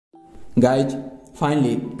Guys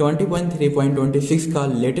finally 20.3.26 का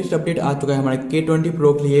latest update आ चुका है हमारे K20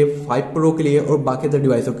 Pro के लिए, 5 Pro के लिए और बाकी अदर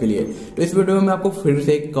डिवाइसों के लिए। तो इस वीडियो में मैं आपको फिर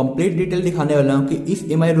से कंप्लीट डिटेल दिखाने वाला हूं कि इस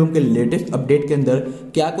MIRoom के लेटेस्ट अपडेट के अंदर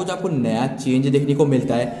क्या कुछ आपको नया चेंज देखने को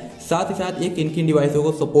मिलता है, साथ ही साथ ये किन किन डिवाइसों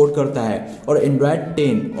को सपोर्ट करता है और एंड्रॉयड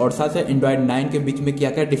 10 और साथ साथ एंड्रॉयड 9 के बीच में क्या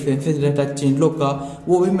क्या डिफरेंसेस रहता है चेंज लॉक का,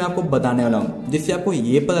 वो भी मैं आपको बताने वाला हूँ, जिससे आपको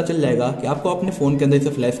ये पता चल जाएगा कि आपको अपने फोन के अंदर इसे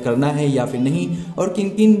फ्लैश करना है या फिर नहीं, और किन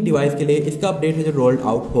किन डिवाइस के लिए इसका अपडेट है जो रोल्ड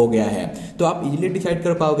आउट हो गया है। तो आप इजीली डिसाइड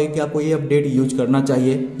कर पाओगे कि आपको ये अपडेट यूज करना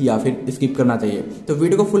चाहिए या फिर स्किप करना चाहिए। तो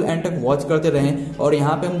वीडियो को फुल एंड तक वॉच करते रहें और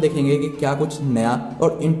यहाँ पे हम देखेंगे कि क्या कुछ नया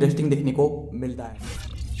और इंटरेस्टिंग देखने को मिलता है।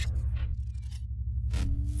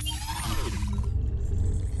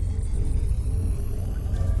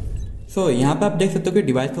 यहाँ पे आप देख सकते हो कि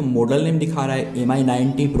डिवाइस का मॉडल नेम दिखा रहा है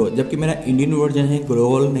Mi90 Pro, जबकि मेरा इंडियन वर्जन है,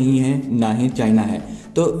 ग्लोबल नहीं है ना ही चाइना है।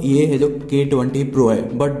 तो ये है जो K20 Pro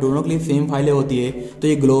है, बट दोनों के लिए सेम फाइलें होती है, तो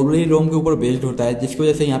ये ग्लोबली रोम के ऊपर बेस्ड होता है, जिसकी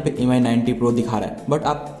वजह से यहाँ पे Mi90 Pro दिखा रहा है, बट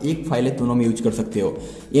आप एक फाइलें दोनों में यूज कर सकते हो।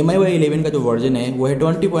 MIUI 11 का जो वर्जन है वो है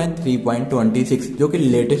 20.3.26 जो कि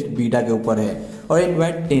लेटेस्ट बीटा के ऊपर है, और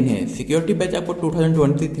एंड्रॉयड 10 है। सिक्योरिटी पैच आपको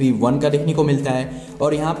 2023-1 का देखने को मिलता है,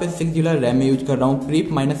 और यहाँ पे 6 GB रैम में यूज कर रहा हूँ, प्रीप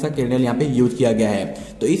माइनस का कर्नेल यहाँ पे यूज किया गया है।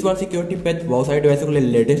 तो इस बार सिक्योरिटी पैच बहुत सारे डिवाइसों के लिए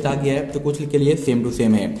लेटेस्ट आ गया है, तो कुछ के लिए सेम टू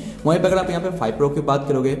सेम है। वहीं पर अगर आप यहाँ पे 5 Pro की बात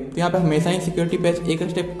करोगे तो यहाँ पे हमेशा ही सिक्योरिटी पैच एक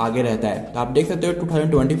स्टेप आगे रहता है। तो आप देख सकते हो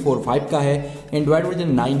 2024-5 का है, एंड्रॉयड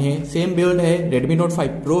वर्जन 9 है, सेम बिल्ड है, Redmi Note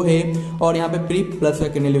 5 Pro है, और यहाँ पे प्रीप प्लस का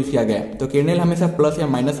कर्नेल यूज किया गया है। तो कर्नेल हमेशा प्लस या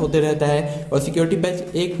माइनस होते रहता है, और सिक्योरिटी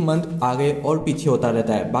पैच एक मंथ आगे और पीछे होता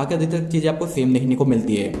रहता है। बाकी अधिकतर चीजें आपको सेम देखने को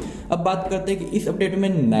मिलती है। अब बात करते हैं कि इस अपडेट में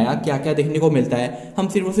नया क्या क्या देखने को मिलता है, हम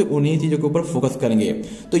सिर्फ और सिर्फ उन्हीं चीजों के ऊपर फोकस करेंगे।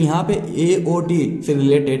 तो यहाँ पे AOD से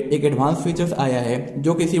रिलेटेड एक एडवांस फीचर्स आया है,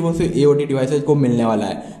 जो कि सिर्फ और सिर्फ AOD डिवाइसेज को मिलने वाला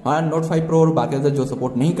है। हमारा Note 5 Pro और बाकी जो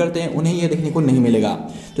सपोर्ट नहीं करते हैं उन्हें ये देखने को नहीं मिलेगा।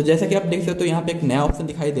 तो जैसा कि आप देख सकते हो यहाँ पे एक नया ऑप्शन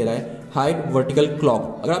दिखाई दे रहा है, हाइड वर्टिकल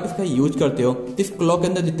क्लॉक। अगर आप इसका यूज करते हो तो इस क्लॉक के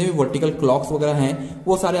अंदर जितने भी वर्टिकल क्लॉक्स वगैरह हैं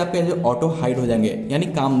वो सारे आपके जो ऑटो हाइड हो जाएंगे, यानी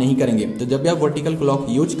काम नहीं करेंगे। तो जब भी आप वर्टिकल क्लॉक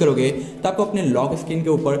यूज करोगे तो आपको अपने लॉक स्क्रीन के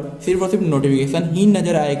ऊपर सिर्फ और सिर्फ नोटिफिकेशन ही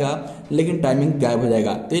नजर आएगा, लेकिन टाइमिंग गायब हो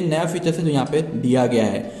जाएगा। तो ये नया फीचर है जो यहाँ पे दिया गया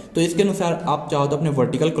है। तो इसके अनुसार आप चाहो तो अपने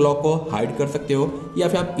वर्टिकल क्लॉक को हाइड कर सकते हो या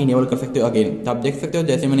फिर आप इनेबल कर सकते हो अगेन। तो आप देख सकते हो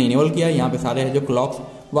जैसे मैंने इनेबल किया, यहाँ पे सारे जो क्लॉक्स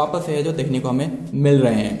वापस है जो देखने को हमें मिल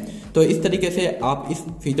रहे हैं। तो इस तरीके से आप इस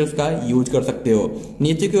फीचर्स का यूज कर सकते हो।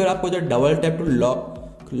 नीचे की ओर आपको जो double tap to lock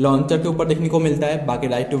launcher के ऊपर देखने को मिलता है, बाकी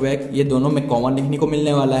राइट टू बैक ये दोनों में कॉमन देखने को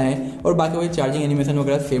मिलने वाला है, और बाकी वही चार्जिंग एनिमेशन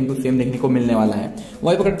वगैरह सेम टू सेम देखने को मिलने वाला है।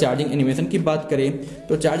 वहीं पर अगर चार्जिंग एनिमेशन की बात करें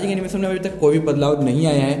तो चार्जिंग एनिमेशन में अभी तक कोई भी बदलाव नहीं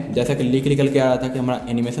आया है। जैसा कि लीक निकल के आ रहा था कि हमारा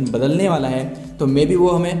एनिमेशन बदलने वाला है, तो मे भी वो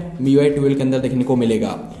हमें MIUI 12 के अंदर देखने को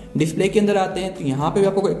मिलेगा। डिस्प्ले के अंदर आते हैं तो यहाँ पे भी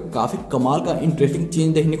आपको काफी कमाल का इंटरेस्टिंग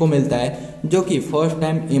चेंज देखने को मिलता है, जो कि फर्स्ट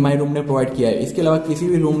टाइम MIRoom ने प्रोवाइड किया है। इसके अलावा किसी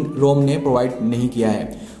भी रोम ने प्रोवाइड नहीं किया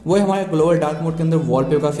है। वो है हमारे ग्लोबल डार्क मोड के अंदर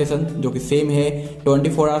वॉलपेपर का सेशन, जो कि सेम है।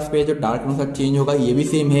 24 आवर्स पे जो डार्क मोड का चेंज होगा ये भी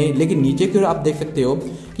सेम है, लेकिन नीचे की ओर आप देख सकते हो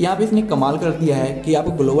कि यहाँ पे इसने कमाल कर दिया है कि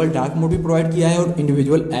आपको ग्लोबल डार्क मोड भी प्रोवाइड किया है और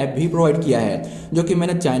इंडिविजुअल ऐप भी प्रोवाइड किया है, जो कि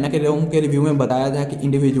मैंने चाइना के रोम के रिव्यू में बताया था कि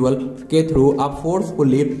इंडिविजुअल के थ्रू आप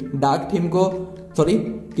फोर्सफुली डार्क थीम को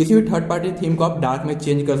किसी भी थर्ड पार्टी थीम को आप डार्क में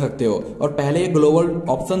चेंज कर सकते हो। और पहले ये ग्लोबल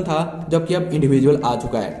ऑप्शन था, जबकि अब इंडिविजुअल आ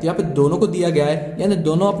चुका है। तो यहाँ पे दोनों को दिया गया है, यानी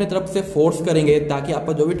दोनों अपने तरफ से फोर्स करेंगे ताकि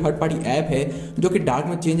आपका जो भी थर्ड पार्टी ऐप है जो कि डार्क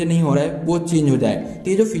में चेंज नहीं हो रहा है वो चेंज हो जाए।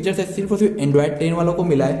 तो ये जो फीचर्स है सिर्फ और सिर्फ एंड्रॉयड 10 वालों को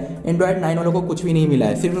मिला है, एंड्रॉयड 9 वालों को कुछ भी नहीं मिला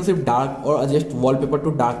है। सिर्फ और सिर्फ डार्क और adjust wallpaper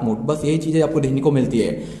to dark mode, बस यही चीजें आपको देखने को मिलती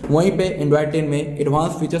है। वहीं पे एंड्रॉयड 10 में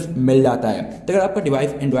एडवांस फीचर्स मिल जाता है। तो अगर आपका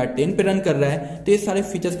डिवाइस एंड्रॉयड 10 पे रन कर रहा है तो ये सारे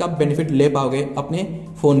फीचर्स का बेनिफिट ले पाओगे अपने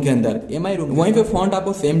फोन के अंदर। MIRoom वहीं पे फॉन्ट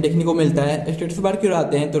आपको सेम देखने को मिलता है। स्टेटस बार की ओर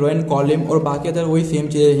आते हैं तो रो एंड कॉलम और बाकी अदर वही सेम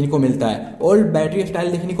चीजें देखने को मिलता है। ओल्ड बैटरी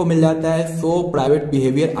स्टाइल देखने को मिल जाता है। सो प्राइवेट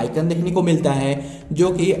बिहेवियर आइकन देखने को मिलता है, जो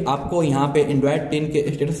कि आपको यहाँ पे एंड्रॉयड 10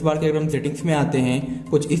 के स्टेटस बार के अगर हम सेटिंग्स में आते हैं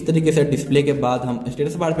कुछ इस तरीके से, डिस्प्ले के बाद हम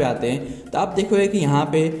स्टेटस बार पे आते हैं तो आप देखोगे कि यहाँ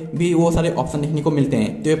पे भी वो सारे ऑप्शन देखने को मिलते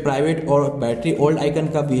हैं। तो ये प्राइवेट और बैटरी ओल्ड आइकन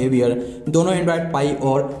का बिहेवियर दोनों एंड्रॉयड 5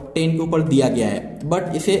 और 10 के ऊपर दिया गया है,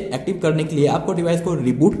 बट इसे एक्टिव करने के लिए आपको डिवाइस को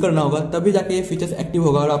रिबूट करना होगा, तभी जाके ये फीचर्स एक्टिव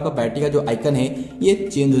होगा और आपका बैटरी का जो आइकन है ये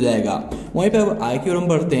चेंज हो जाएगा। वहीं पे अब IQ ROM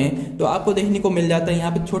बढ़ते हैं तो आपको देखने को मिल जाता है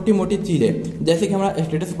यहाँ पे छोटी मोटी चीजें, जैसे कि हमारा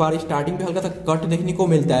स्टेटस बार स्टार्टिंग पे हल्का सा कट देखने को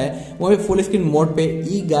मिलता है, वहीं पे फुल स्क्रीन मोड पे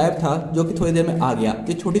ई गायब था जो कि थोड़ी देर में आ गया।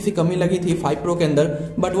 ये छोटी सी कमी लगी थी 5 Pro के अंदर,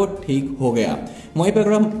 बट वो ठीक हो गया। वहीं पे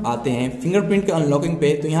अगर हम आते हैं फिंगरप्रिंट के अनलॉकिंग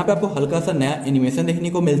पे तो यहाँ पे आपको हल्का सा नया एनिमेशन देखने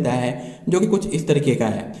को मिलता है जो कि कुछ इस तरीके का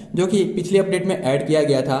है, जो कि पिछली अपडेट में ऐड किया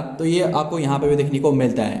गया था, तो ये आपको यहाँ पे भी देखने को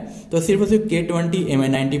मिलता है। तो सिर्फ और सिर्फ K20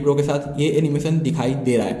 MI90 Pro के साथ ये एनिमेशन दिखाई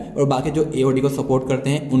दे रहा है और बाकी जो AOD को सपोर्ट करते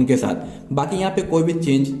हैं उनके साथ, बाकी यहाँ पे कोई भी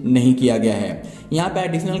चेंज नहीं किया गया है। यहाँ पे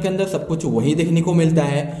एडिशनल के अंदर सब कुछ वही देखने को मिलता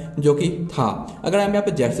है जो कि था। अगर आप यहाँ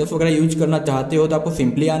पे जेस्चर्स वगैरह यूज करना चाहते हो तो आपको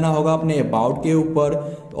सिंपली आना होगा अपने अबाउट के ऊपर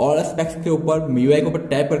और स्पेक्स के ऊपर MIUI के ऊपर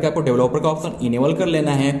टैप करके आपको डेवलपर का ऑप्शन इनेबल कर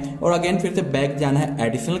लेना है और अगेन फिर से बैक जाना है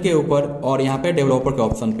एडिशनल के ऊपर और यहाँ पे डेवलपर के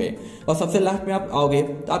ऑप्शन पे, और सबसे लास्ट में आप आओगे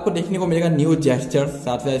तो आपको देखने को मिलेगा न्यू जेस्चर,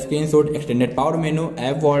 साथ साथ स्क्रीनशॉट, एक्सटेंडेड पावर मेनू,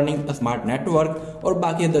 ऐप वार्निंग, स्मार्ट नेटवर्क और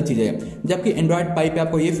बाकी अंदर चीजें। जबकि एंड्रॉइड पाई पे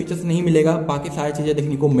आपको ये फीचर्स नहीं मिलेगा, बाकी सारी चीजें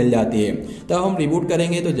देखने को मिल जाती है। तो हम रिबूट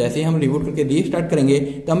करेंगे तो जैसे ही हम रिबूट करके रीस्टार्ट करेंगे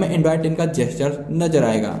तो हमें एंड्रॉइड 10 का जेस्चर नजर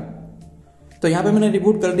आएगा। तो यहाँ पे मैंने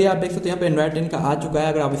रिबूट कर दिया, आप देख सकते हो यहाँ पे एंड्रॉइड 10 का आ चुका है।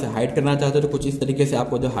 अगर आप इसे हाइड करना चाहते हो तो कुछ इस तरीके से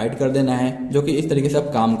आपको जो हाइड कर देना है, जो कि इस तरीके से आप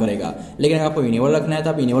काम करेगा। लेकिन अगर आपको इनेबल रखना है तो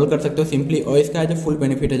आप इनेबल कर सकते हो सिंपली, और इसका जो फुल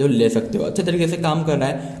बेनिफिट है जो ले सकते हो, अच्छे तरीके से काम कर रहा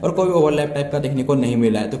है और कोई ओवरलैप टाइप का देखने को नहीं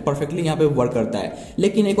मिला है, तो परफेक्टली यहाँ पे वर्क करता है।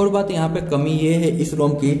 लेकिन एक और बात यहाँ पे कमी ये है इस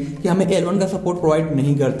रोम की कि हमें L1 का सपोर्ट प्रोवाइड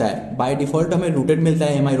नहीं करता है। बाय डिफॉल्ट हमें रूटेड मिलता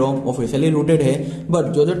है, MIROM ऑफिशियली रूटेड है,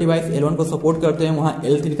 बट जो डिवाइस L1 को सपोर्ट करते हैं वहाँ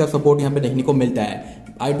L3 का सपोर्ट यहाँ पे देखने को मिलता है।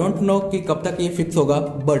 आई डोंट नो कि कब तक ये फिक्स होगा,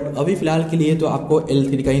 बट अभी फिलहाल के लिए तो आपको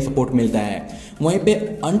L3 का ही सपोर्ट मिलता है। वहीं पे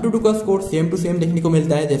AnTuTu का स्कोर सेम टू सेम देखने को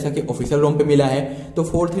मिलता है जैसा कि ऑफिशियल रोम पे मिला है, तो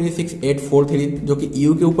 436,843 जो कि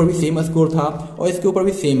EU के ऊपर भी सेम स्कोर था और इसके ऊपर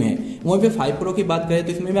भी सेम है। वहीं पे 5 Pro की बात करें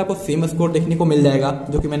तो इसमें भी आपको सेम स्कोर देखने को मिल जाएगा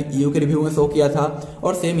जो कि मैंने EU के रिव्यू में शो किया था,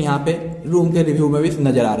 और सेम यहाँ पे रूम के रिव्यू में भी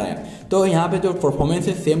नजर आ रहा है। तो यहाँ पे जो परफॉर्मेंस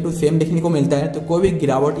है सेम टू सेम देखने को मिलता है, तो कोई भी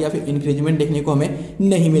गिरावट या फिर इंक्रीजमेंट देखने को हमें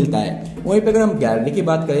नहीं मिलता है। वहीं पे अगर हम गैलरी की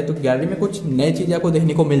बात करें तो गैलरी में कुछ नई चीजें आपको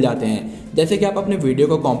देखने को मिल जाते हैं, जैसे कि आप अपने वीडियो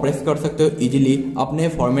को कॉम्प्रेस कर सकते हो इजीली अपने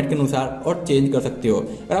फॉर्मेट के अनुसार और चेंज कर सकते हो।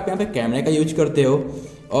 अगर आप यहाँ पे कैमरे का यूज करते हो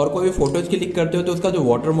और कोई भी फोटोज क्लिक करते हो तो उसका जो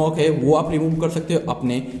वाटरमार्क है वो आप रिमूव कर सकते हो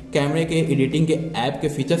अपने कैमरे के एडिटिंग के ऐप के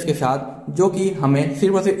फीचर्स के साथ, जो कि हमें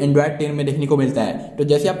सिर्फ और सिर्फ एंड्रॉइड 10 में देखने को मिलता है। तो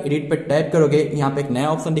जैसे आप एडिट पे टैप करोगे यहाँ पे एक नया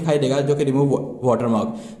ऑप्शन दिखाई देगा जो कि रिमूव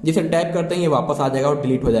वाटरमार्क, जिसे टैप करते हैं ये वापस आ जाएगा और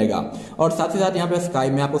डिलीट हो जाएगा। और साथ ही साथ यहाँ पे स्काई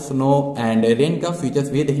में आपको स्नो एंड रेन का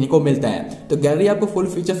फीचर्स भी देखने को मिलता है। तो गैलरी आपको फुल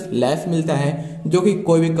फीचर्स लेस मिलता है, जो कि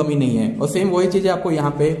कोई भी कमी नहीं है। और सेम वही चीजें आपको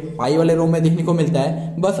यहाँ पे पाई वाले रोम में देखने को मिलता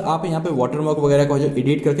है, बस आप यहाँ पे वाटरमार्क वगैरह को जो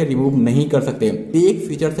एडिट करके रिमूव नहीं कर सकते। ये एक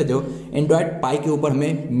फीचर है जो एंड्रॉइड पाई के ऊपर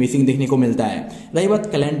हमें मिसिंग देखने को मिलता है। रही बात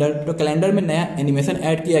कैलेंडर, तो कैलेंडर में नया एनिमेशन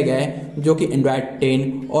ऐड किया गया है जो कि एंड्रॉइड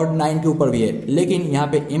 10 और 9 के ऊपर भी है, लेकिन यहाँ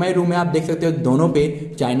पे MIROM में आप देख सकते हो दोनों पे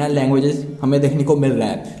चाइना लैंग्वेजेस हमें देखने को मिल रहा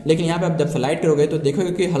है। लेकिन यहाँ पे आप जब स्लाइड करोगे तो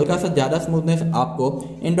देखोगे कि हल्का सा ज्यादा स्मूथनेस आपको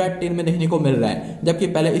एंड्रॉइड 10 में देखने को मिल रहा है, जबकि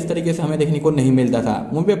पहले इस तरीके से हमें देखने को नहीं मिलता था।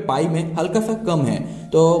 वहीं पे पाई में हल्का सा कम है,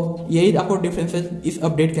 तो यही आपको डिफरेंसेस इस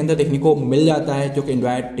अपडेट के अंदर देखने को मिल जाता है जो कि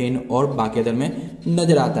एंड्रॉइड 10 और बाकी अदर में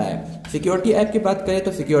नजर आता है। सिक्योरिटी ऐप की बात करें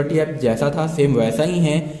तो सिक्योरिटी ऐप जैसा था सेम वैसा ही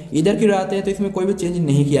है। इधर की बात है तो इसमें कोई भी चेंज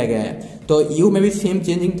नहीं किया गया है, तो EU में भी सेम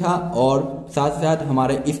चेंजिंग था और साथ साथ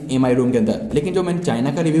हमारे इस MIROM के अंदर। लेकिन जो मैंने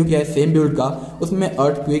चाइना का रिव्यू किया है सेम बिल्ड का, उसमें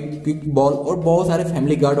अर्थक्वेक, क्विक बॉल और बहुत सारे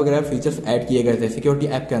फैमिली गार्ड वगैरह फीचर्स ऐड किए गए थे सिक्योरिटी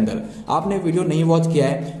ऐप के अंदर। आपने वीडियो नहीं वॉच किया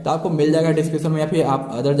है तो आपको मिल जाएगा डिस्क्रिप्शन में या फिर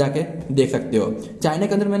आप अदर जाके देख सकते हो। चाइना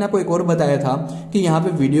के अंदर मैंने आपको एक और बताया था कि यहाँ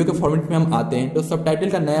पे वीडियो के फॉर्मेट में हम आते हैं तो सबटाइटल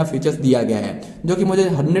का नया फीचर्स दिया गया है, जो कि मुझे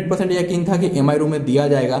 100% यकीन था कि MIROM में दिया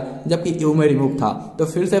जाएगा, जबकि EU में रिमूव था। तो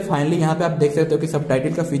फिर से फाइनली यहाँ पे आप देख सकते हो कि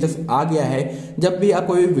सबटाइटल का फीचर्स आ गया है। जब भी आप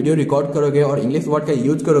कोई वीडियो रिकॉर्ड करोगे और इंग्लिश वर्ड का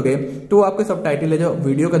यूज करोगे तो आपके सबटाइटल है जो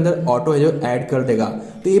वीडियो के अंदर ऑटो है जो ऐड कर देगा।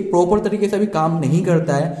 तो ये प्रॉपर तरीके से भी काम नहीं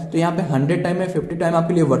करता है, तो यहाँ पे 100 टाइम में 50 टाइम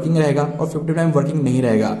आपके लिए वर्किंग रहेगा और 50 टाइम वर्किंग नहीं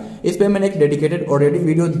रहेगा। इस पे मैंने एक डेडिकेटेड ऑलरेडी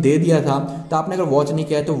वीडियो दे दिया था, तो आपने अगर वॉच नहीं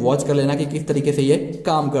किया है तो वॉच कर लेना कि किस तरीके से ये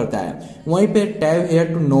काम करता है। वहीं पे टैब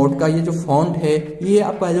हेयर टू नोट का ये जो फॉन्ट है ये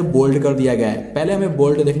आपका जो बोल्ड कर दिया गया है, पहले हमें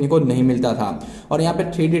बोल्ड देखने को नहीं मिलता था। और यहाँ पे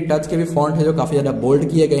 3D टच के भी फॉन्ट है जो काफी ज्यादा बोल्ड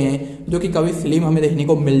किए गए हैं, जो कि कभी स्लिम हमें देखने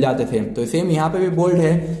को मिल जाते थे। तो सेम यहाँ पे भी बोल्ड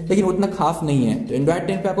है लेकिन उतना खास नहीं है, तो एंड्रॉइड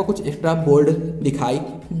 10 पे आपको कुछ एक्स्ट्रा बोल्ड दिखाई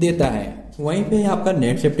देता है। वहीं पे आपका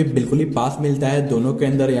नेट सेफ्टी बिल्कुल ही पास मिलता है दोनों के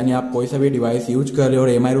अंदर, यानी आप कोई सा भी डिवाइस यूज कर रहे हो और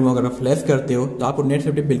MIROM अगर फ्लैश करते हो तो आपको नेट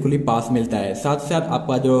सेफ्टी बिल्कुल ही पास मिलता है। साथ साथ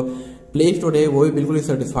आपका जो प्ले स्टोर है वो भी बिल्कुल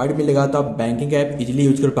सर्टिफाइड मिलेगा, तो आप बैंकिंग ऐप इजीली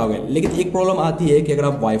यूज कर पाओगे। लेकिन एक प्रॉब्लम आती है कि अगर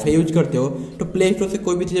आप वाईफाई यूज करते हो तो प्ले स्टोर से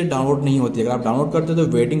कोई भी चीज़ें डाउनलोड नहीं होती। अगर आप डाउनलोड करते हो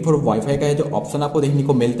तो वेटिंग फॉर वाईफाई का है जो ऑप्शन आपको देखने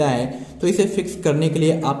को मिलता है। तो इसे फिक्स करने के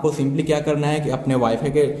लिए आपको सिंपली क्या करना है कि अपने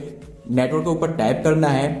वाईफाई के नेटवर्क के ऊपर टाइप करना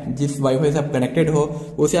है, जिस वाईफाई से आप कनेक्टेड हो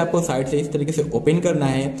उसे आपको साइड से इस तरीके से ओपन करना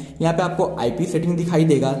है। यहाँ पे आपको आईपी सेटिंग दिखाई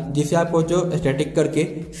देगा जिसे आपको जो स्टैटिक करके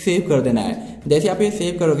सेव कर देना है। जैसे आप ये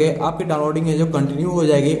सेव करोगे आपकी डाउनलोडिंग है जो कंटिन्यू हो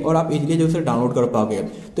जाएगी और आप इजीली जो उसे डाउनलोड कर पाओगे।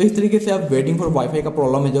 तो इस तरीके से आप वेटिंग फॉर वाईफाई का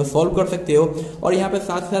प्रॉब्लम है जो सॉल्व कर सकते हो। और यहाँ पे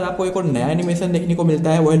साथ साथ आपको एक और नया एनिमेशन देखने को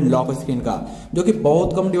मिलता है, वो है लॉक स्क्रीन का, जो कि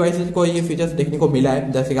बहुत कम डिवाइसेस को ये फीचर्स देखने को मिला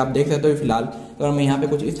है। जैसे कि आप देख सकते हो फिलहाल अगर मैं यहाँ पे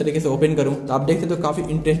कुछ इस तरीके से ओपन करूँ तो आप देख सकते हो काफी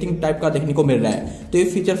इंटरेस्टिंग टाइप का देखने को मिल रहा है। तो ये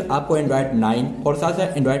फीचर्स आपको एंड्रॉइड 9 और साथ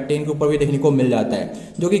साथ एंड्रॉइड 10 के ऊपर भी देखने को मिल जाता है,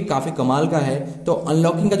 जो कि काफी कमाल का है। तो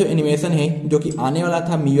अनलॉकिंग का जो एनिमेशन है जो कि आने वाला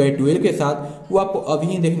था MIUI 12 के साथ, वो आपको अभी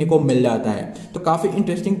ही देखने को मिल जाता है। तो काफी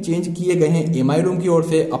इंटरेस्टिंग चेंज किए गए हैं MiRoom की ओर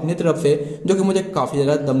से अपनी तरफ से, जो कि मुझे काफी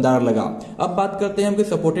ज्यादा दमदार लगा। अब बात करते हैं हम कि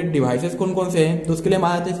सपोर्टेड डिवाइसेस कौन कौन से हैं। तो उसके लिए हम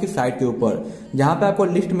आते हैं इसकी साइट के ऊपर, जहां पे आपको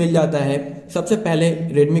लिस्ट मिल जाता है। सबसे पहले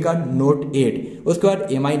Redmi का Note 8, उसके बाद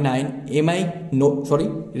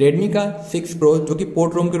Redmi का 6 Pro जो कि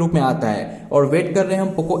पोर्ट रोम के रूप में आता है। और वेट कर रहे हैं हम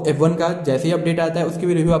Poco F1 का, जैसे ही अपडेट आता है उसकी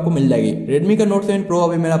भी रिव्यू आपको मिल जाएगी। Redmi का Note 7 Pro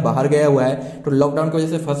अभी मेरा बाहर गया हुआ है, तो लॉकडाउन की वजह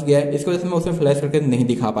से फंस गया है, इसकी वजह से मैं उसे फ्लैश करके नहीं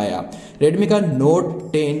दिखा पाया। Redmi का Note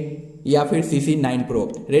 10 या फिर CC9 Pro,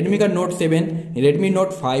 Redmi का Note 7, Redmi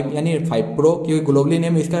Note 5 यानी 5 Pro, क्योंकि ग्लोबली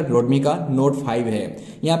नेम इसका Redmi का Note 5 है।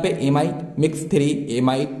 यहाँ पे MI Mix 3,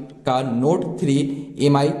 MI का Note 3,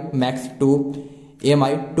 MI Max 2, MI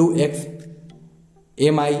 2X,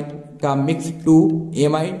 MI का Mix 2,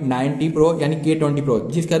 MI 90 Pro यानी K20 Pro,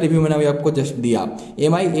 जिसका रिव्यू मैंने अभी आपको जस्ट दिया।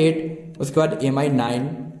 MI 8, उसके बाद MI 9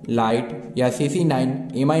 Lite या CC9,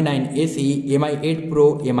 MI 9 SE, MI 8 Pro,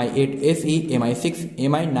 MI 8 SE, MI 6,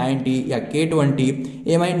 MI 90 या K20,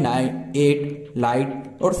 MI 8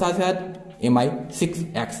 Lite और साथ साथ MI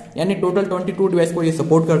 6X, यानी टोटल 22 डिवाइस को ये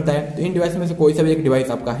सपोर्ट करता है। तो इन डिवाइस में से कोई सा भी एक डिवाइस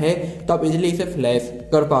आपका है तो आप इजीली इसे फ्लैश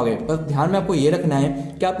कर पाओगे। बस ध्यान में आपको ये रखना है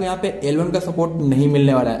कि आपको यहाँ पे L1 का सपोर्ट नहीं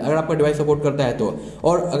मिलने वाला है अगर आपका डिवाइस सपोर्ट करता है तो।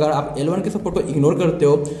 और अगर आप L1 के सपोर्ट को इग्नोर करते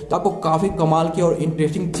हो तो आपको काफी कमाल के और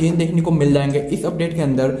इंटरेस्टिंग चेंज देखने को मिल जाएंगे इस अपडेट के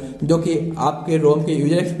अंदर, जो कि आपके रोम के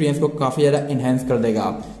यूजर एक्सपीरियंस को काफी ज्यादा इनहेंस कर देगा।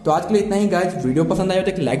 तो आज के लिए इतना ही गाइस, वीडियो पसंद आए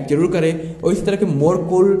तो एक लाइक जरूर करें और इस तरह के मोर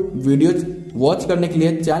कूल वीडियोज वॉच करने के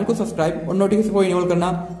लिए चैनल को सब्सक्राइब और नोटिफिकेशन को इनेबल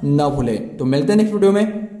करना ना भूलें। तो मिलते हैं नेक्स्ट वीडियो में,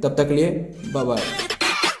 तब तक के लिए बाय बाय।